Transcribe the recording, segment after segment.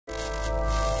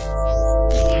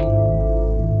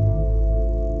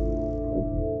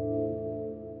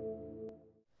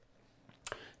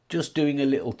just doing a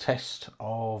little test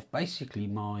of basically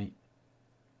my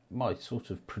sort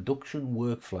of production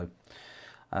workflow.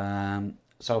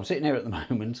 So I'm sitting here at the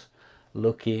moment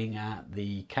looking at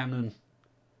the Canon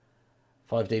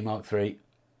 5D Mark III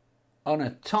on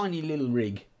a tiny little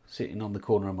rig sitting on the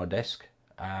corner of my desk,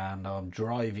 and I'm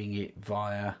driving it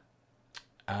via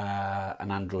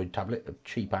an Android tablet, a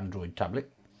cheap Android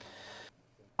tablet.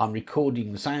 I'm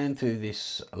recording the sound through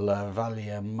this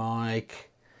lavalier mic.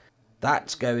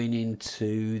 That's going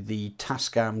into the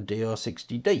Tascam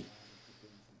DR-60D,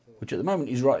 which at the moment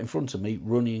is right in front of me,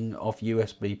 running off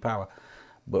USB power,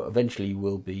 but eventually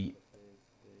will be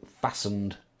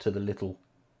fastened to the little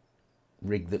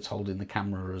rig that's holding the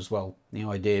camera as well. The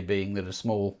idea being that a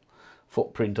small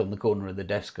footprint on the corner of the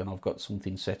desk and I've got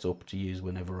something set up to use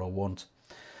whenever I want.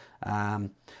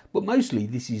 But mostly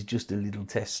this is just a little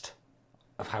test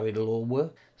of how it'll all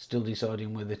work. Still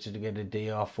deciding whether to get a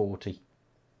DR-40.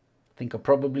 I think I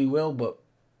probably will, but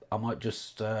I might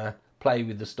just play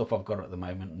with the stuff I've got at the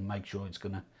moment and make sure it's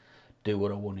going to do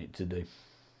what I want it to do.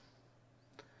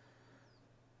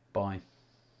 Bye.